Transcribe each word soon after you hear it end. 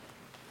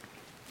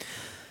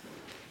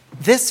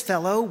"This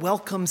fellow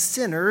welcomes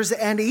sinners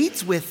and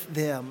eats with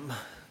them,"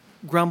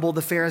 grumbled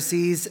the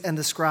Pharisees and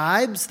the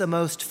scribes, the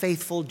most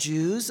faithful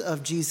Jews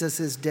of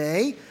Jesus'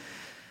 day.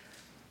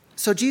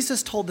 So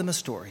Jesus told them a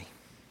story.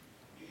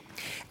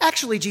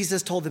 Actually,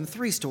 Jesus told them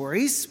 3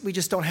 stories. We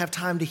just don't have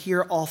time to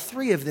hear all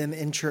 3 of them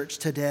in church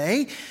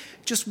today.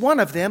 Just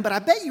one of them, but I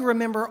bet you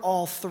remember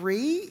all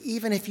 3,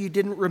 even if you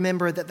didn't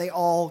remember that they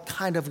all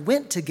kind of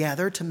went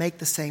together to make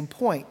the same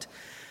point.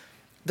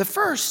 The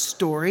first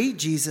story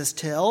Jesus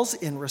tells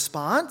in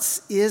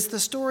response is the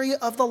story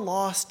of the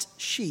lost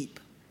sheep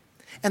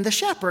and the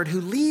shepherd who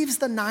leaves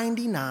the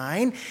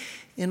 99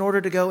 in order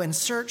to go and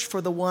search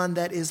for the one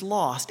that is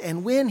lost.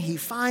 And when he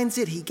finds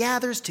it, he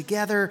gathers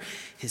together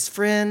his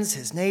friends,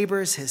 his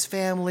neighbors, his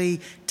family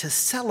to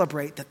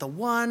celebrate that the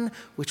one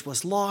which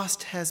was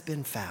lost has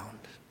been found.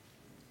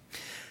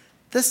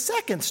 The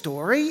second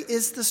story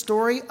is the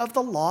story of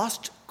the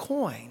lost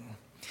coin.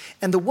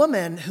 And the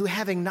woman who,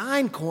 having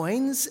 9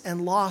 coins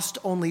and lost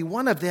only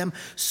one of them,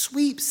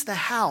 sweeps the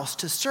house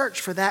to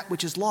search for that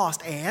which is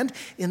lost. And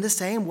in the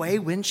same way,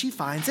 when she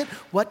finds it,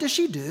 what does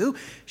she do?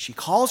 She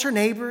calls her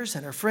neighbors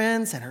and her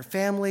friends and her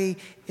family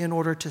in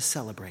order to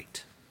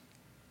celebrate.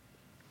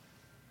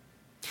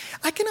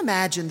 I can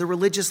imagine the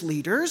religious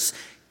leaders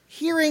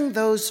hearing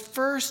those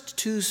first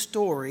 2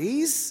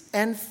 stories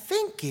and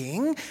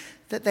thinking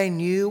that they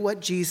knew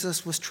what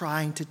Jesus was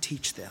trying to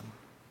teach them.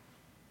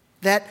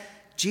 That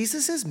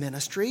Jesus'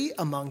 ministry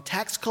among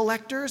tax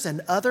collectors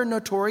and other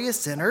notorious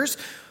sinners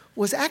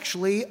was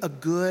actually a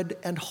good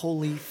and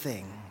holy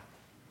thing.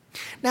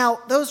 Now,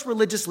 those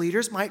religious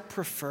leaders might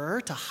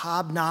prefer to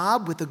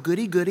hobnob with the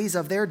goody-goodies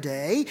of their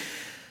day,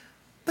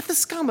 but the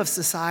scum of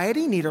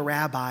society need a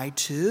rabbi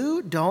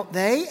too, don't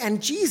they?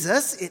 And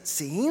Jesus, it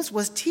seems,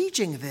 was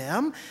teaching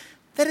them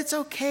that it's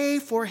okay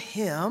for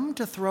him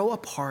to throw a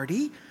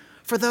party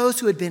for those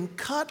who had been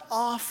cut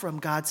off from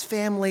God's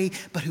family,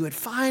 but who had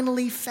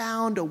finally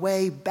found a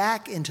way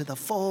back into the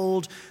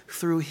fold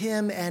through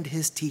him and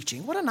his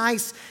teaching. What a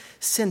nice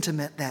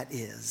sentiment that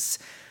is.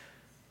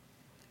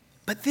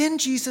 But then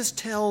Jesus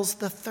tells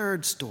the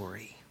third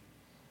story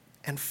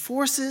and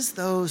forces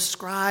those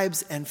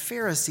scribes and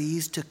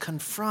Pharisees to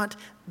confront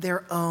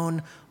their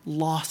own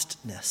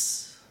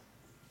lostness.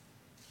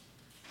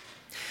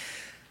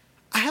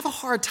 I have a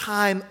hard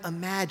time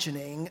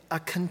imagining a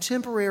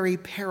contemporary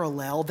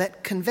parallel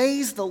that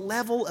conveys the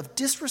level of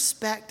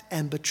disrespect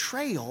and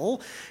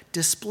betrayal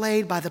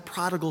displayed by the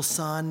prodigal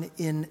son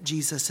in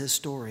Jesus'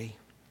 story.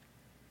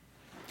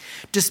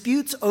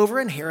 Disputes over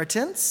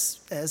inheritance,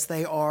 as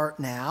they are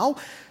now,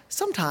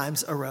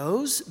 sometimes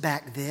arose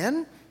back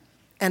then,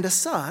 and a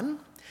son,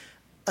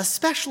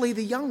 especially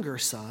the younger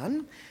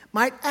son,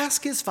 might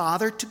ask his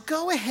father to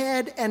go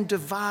ahead and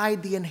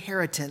divide the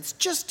inheritance,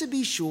 just to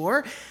be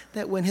sure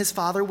that when his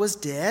father was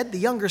dead, the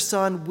younger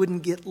son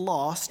wouldn't get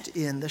lost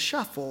in the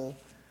shuffle.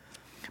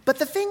 But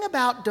the thing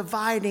about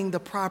dividing the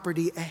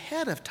property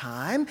ahead of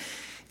time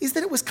is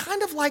that it was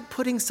kind of like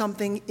putting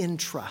something in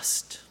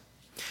trust.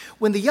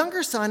 When the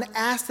younger son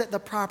asked that the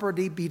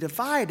property be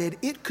divided,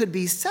 it could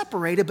be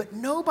separated, but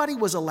nobody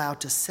was allowed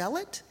to sell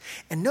it,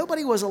 and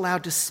nobody was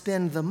allowed to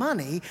spend the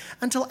money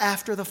until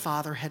after the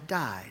father had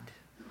died.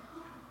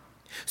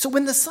 So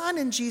when the son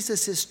in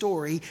Jesus'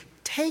 story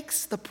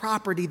takes the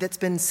property that's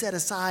been set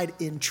aside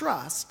in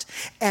trust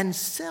and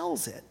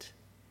sells it,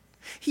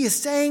 he is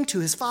saying to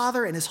his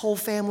father and his whole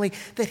family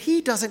that he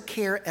doesn't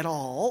care at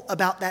all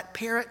about that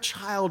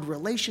parent-child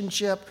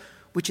relationship,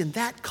 which in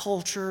that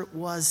culture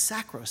was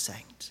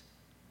sacrosanct.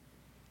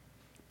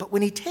 But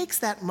when he takes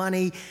that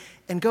money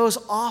and goes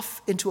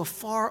off into a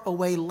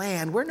faraway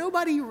land where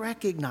nobody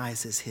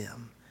recognizes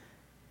him,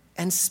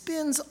 and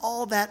spends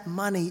all that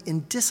money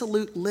in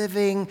dissolute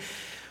living,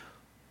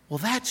 well,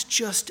 that's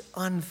just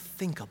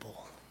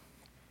unthinkable.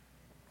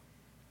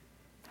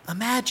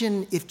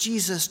 Imagine if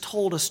Jesus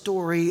told a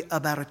story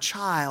about a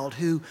child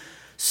who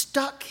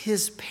stuck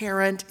his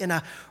parent in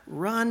a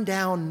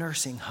run-down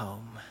nursing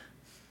home,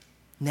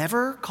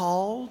 never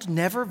called,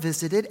 never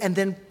visited, and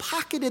then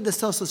pocketed the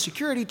Social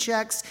Security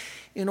checks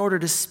in order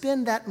to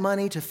spend that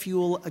money to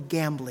fuel a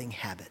gambling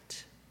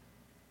habit.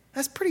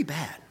 That's pretty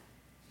bad.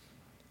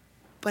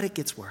 But it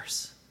gets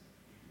worse.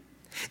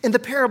 In the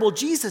parable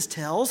Jesus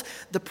tells,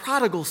 the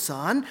prodigal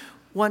son,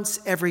 once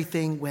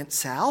everything went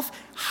south,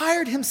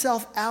 hired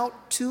himself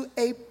out to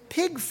a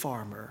pig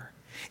farmer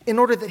in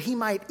order that he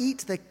might eat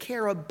the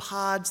carob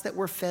pods that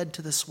were fed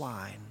to the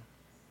swine.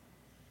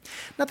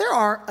 Now, there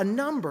are a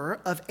number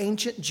of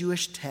ancient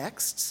Jewish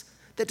texts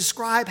that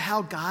describe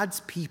how God's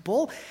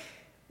people,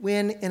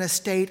 when in a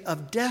state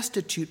of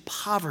destitute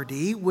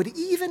poverty, would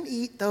even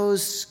eat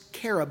those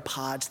carob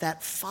pods,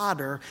 that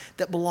fodder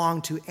that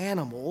belonged to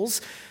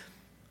animals.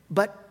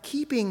 But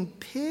keeping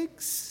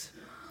pigs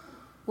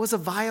was a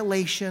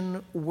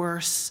violation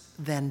worse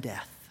than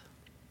death.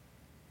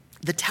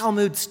 The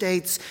Talmud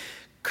states,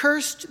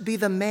 "Cursed be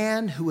the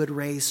man who would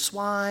raise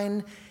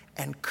swine,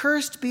 and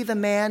cursed be the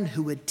man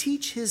who would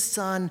teach his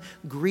son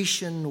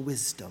Grecian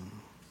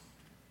wisdom."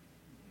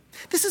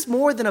 This is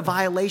more than a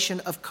violation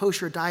of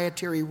kosher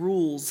dietary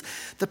rules.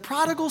 The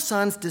prodigal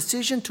son's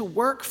decision to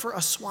work for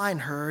a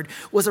swineherd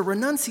was a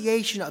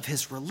renunciation of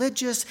his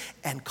religious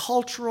and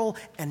cultural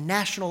and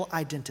national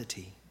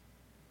identity.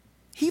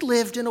 He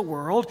lived in a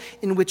world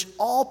in which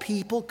all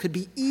people could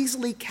be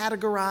easily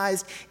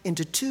categorized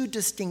into two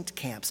distinct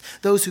camps,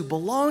 those who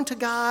belonged to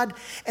God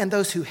and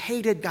those who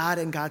hated God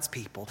and God's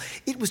people.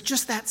 It was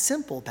just that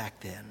simple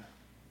back then.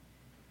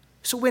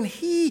 So when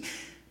he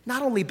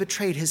not only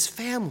betrayed his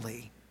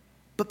family,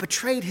 but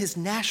betrayed his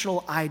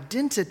national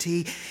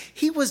identity,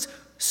 he was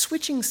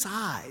switching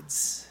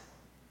sides,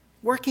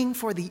 working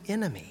for the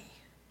enemy.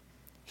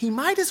 He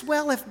might as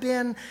well have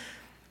been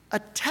a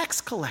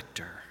tax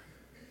collector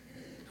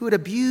who had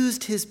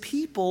abused his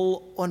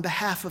people on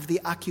behalf of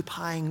the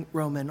occupying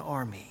Roman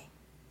army.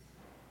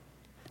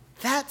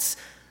 That's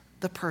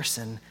the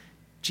person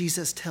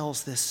Jesus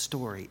tells this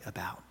story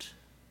about.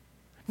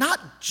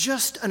 Not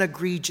just an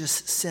egregious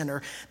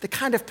sinner, the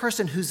kind of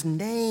person whose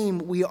name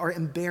we are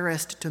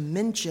embarrassed to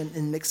mention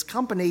in mixed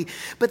company,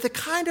 but the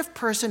kind of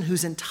person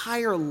whose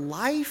entire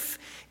life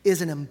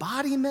is an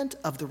embodiment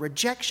of the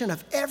rejection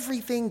of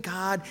everything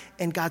God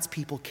and God's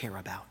people care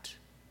about.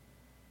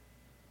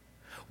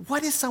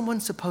 What is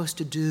someone supposed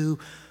to do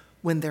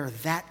when they're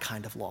that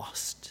kind of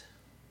lost?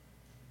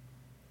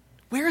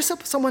 Where is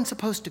someone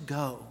supposed to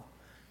go?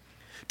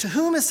 To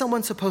whom is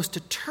someone supposed to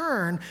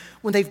turn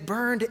when they've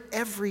burned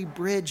every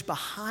bridge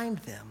behind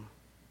them?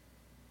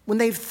 When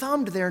they've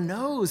thumbed their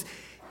nose,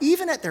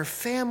 even at their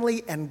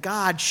family and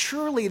God,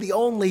 surely the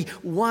only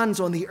ones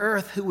on the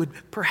earth who would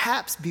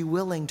perhaps be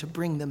willing to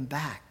bring them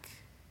back?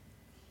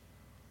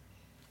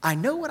 I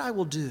know what I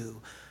will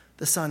do,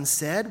 the son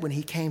said when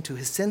he came to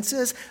his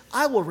senses.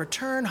 I will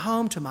return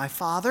home to my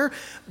father,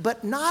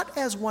 but not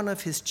as one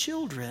of his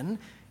children,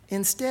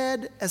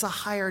 instead as a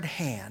hired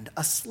hand,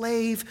 a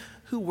slave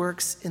who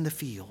works in the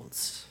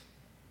fields.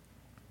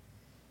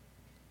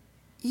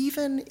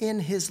 Even in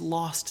his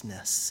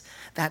lostness,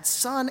 that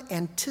son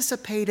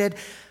anticipated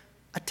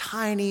a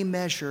tiny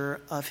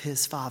measure of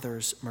his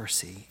father's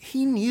mercy.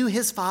 He knew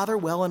his father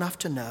well enough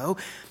to know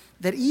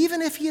that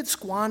even if he had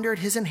squandered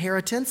his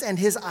inheritance and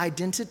his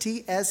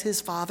identity as his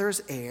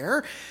father's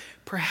heir,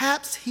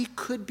 perhaps he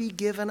could be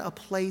given a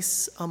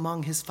place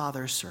among his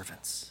father's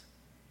servants.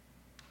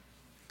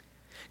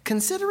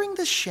 Considering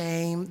the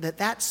shame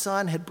that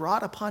son had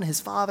brought upon his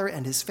father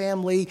and his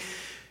family,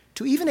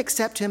 to even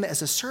accept him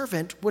as a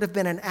servant would have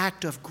been an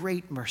act of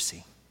great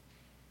mercy.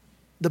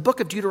 The book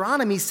of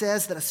Deuteronomy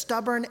says that a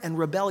stubborn and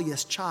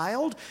rebellious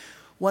child,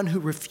 one who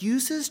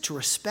refuses to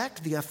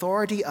respect the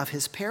authority of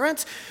his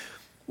parents,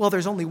 well,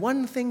 there's only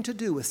one thing to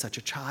do with such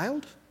a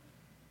child.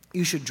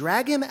 You should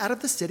drag him out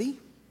of the city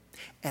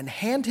and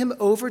hand him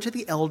over to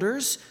the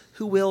elders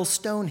who will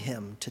stone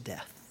him to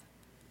death.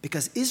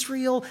 Because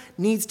Israel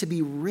needs to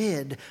be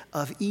rid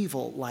of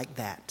evil like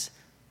that,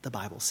 the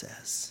Bible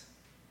says.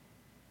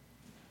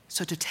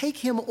 So to take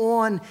him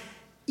on,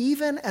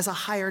 even as a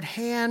hired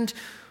hand,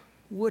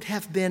 would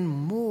have been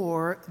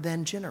more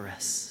than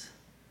generous.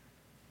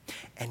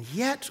 And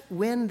yet,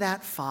 when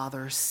that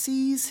father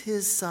sees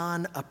his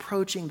son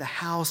approaching the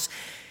house,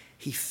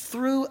 he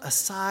threw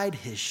aside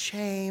his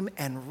shame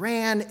and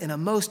ran in a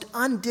most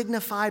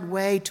undignified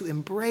way to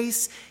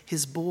embrace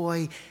his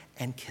boy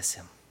and kiss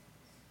him.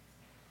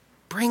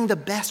 Bring the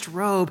best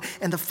robe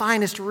and the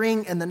finest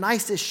ring and the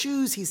nicest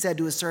shoes, he said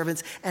to his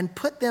servants, and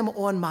put them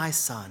on my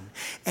son.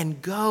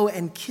 And go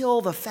and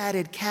kill the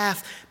fatted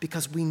calf,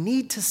 because we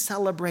need to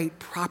celebrate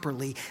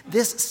properly.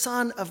 This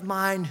son of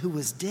mine who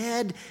was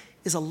dead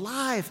is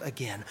alive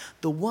again.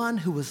 The one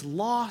who was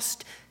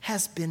lost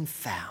has been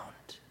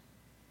found.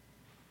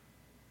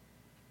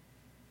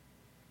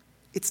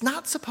 It's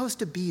not supposed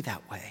to be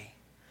that way,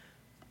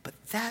 but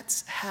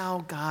that's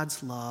how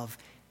God's love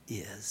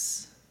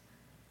is.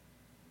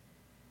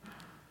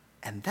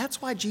 And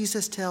that's why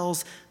Jesus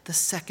tells the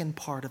second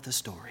part of the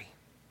story.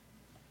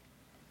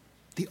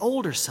 The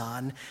older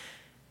son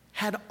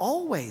had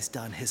always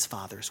done his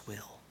father's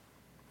will.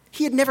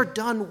 He had never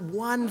done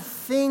one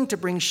thing to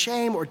bring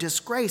shame or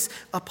disgrace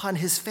upon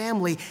his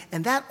family,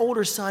 and that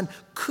older son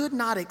could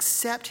not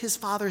accept his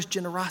father's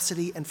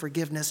generosity and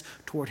forgiveness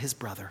toward his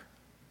brother.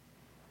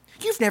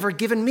 You've never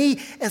given me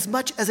as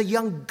much as a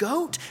young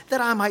goat that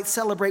I might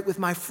celebrate with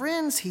my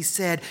friends, he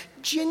said,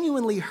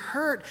 genuinely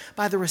hurt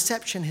by the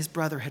reception his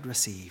brother had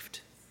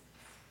received.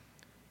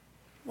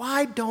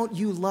 Why don't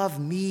you love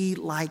me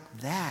like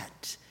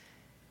that?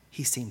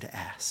 He seemed to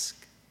ask.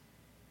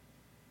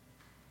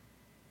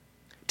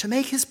 To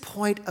make his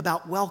point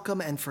about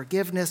welcome and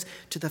forgiveness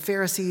to the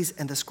Pharisees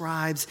and the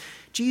scribes,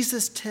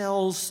 Jesus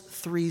tells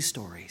three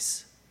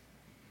stories: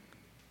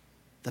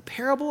 the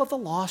parable of the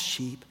lost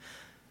sheep,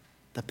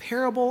 the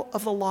parable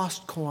of the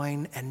lost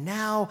coin, and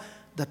now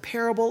the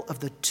parable of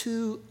the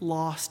two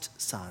lost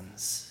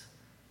sons.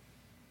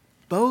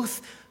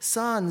 Both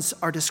sons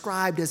are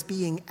described as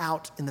being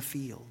out in the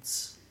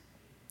fields.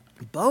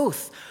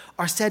 Both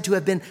are said to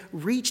have been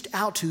reached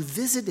out to,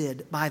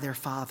 visited by their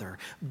father.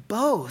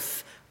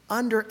 Both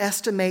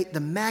underestimate the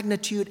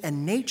magnitude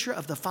and nature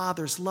of the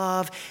Father's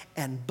love,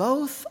 and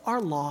both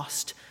are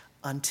lost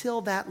until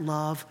that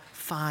love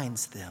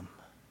finds them.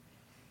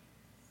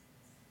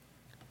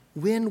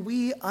 When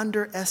we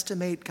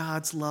underestimate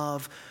God's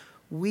love,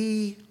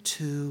 we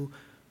too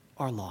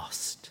are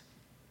lost.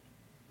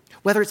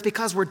 Whether it's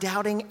because we're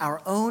doubting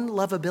our own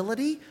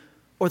lovability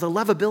or the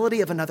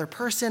lovability of another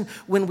person,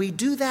 when we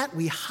do that,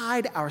 we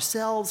hide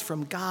ourselves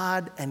from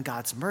God and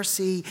God's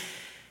mercy,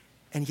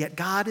 and yet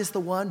God is the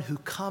one who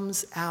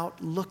comes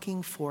out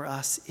looking for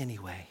us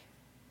anyway.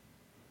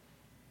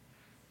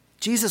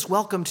 Jesus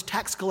welcomed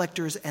tax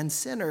collectors and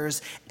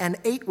sinners and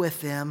ate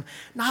with them,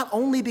 not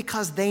only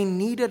because they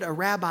needed a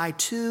rabbi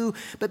too,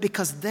 but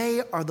because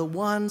they are the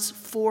ones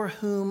for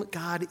whom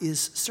God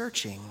is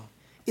searching.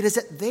 It is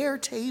at their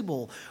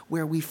table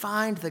where we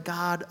find the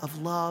God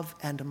of love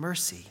and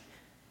mercy.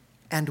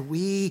 And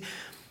we,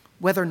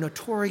 whether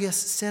notorious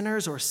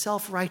sinners or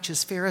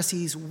self-righteous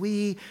Pharisees,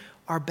 we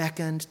are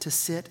beckoned to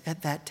sit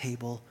at that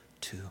table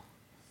too.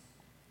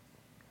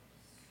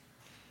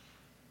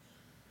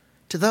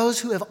 To those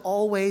who have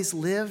always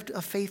lived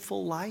a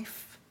faithful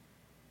life,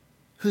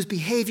 whose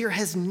behavior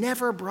has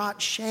never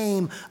brought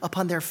shame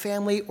upon their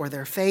family or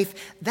their faith,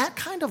 that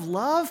kind of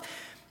love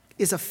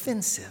is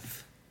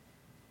offensive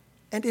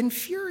and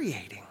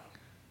infuriating.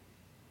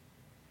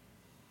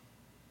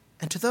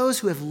 And to those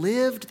who have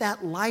lived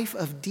that life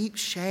of deep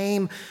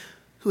shame,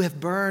 who have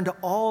burned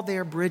all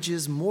their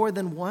bridges more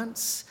than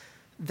once,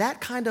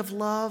 that kind of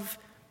love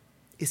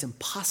is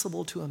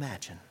impossible to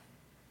imagine.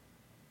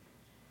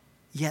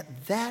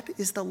 Yet that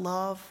is the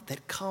love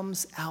that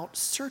comes out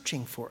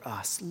searching for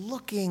us,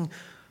 looking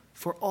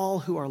for all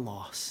who are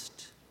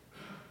lost.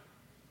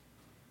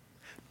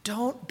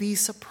 Don't be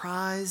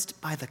surprised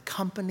by the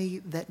company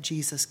that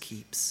Jesus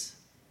keeps.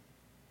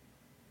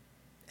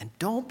 And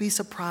don't be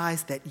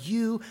surprised that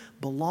you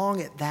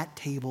belong at that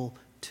table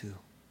too.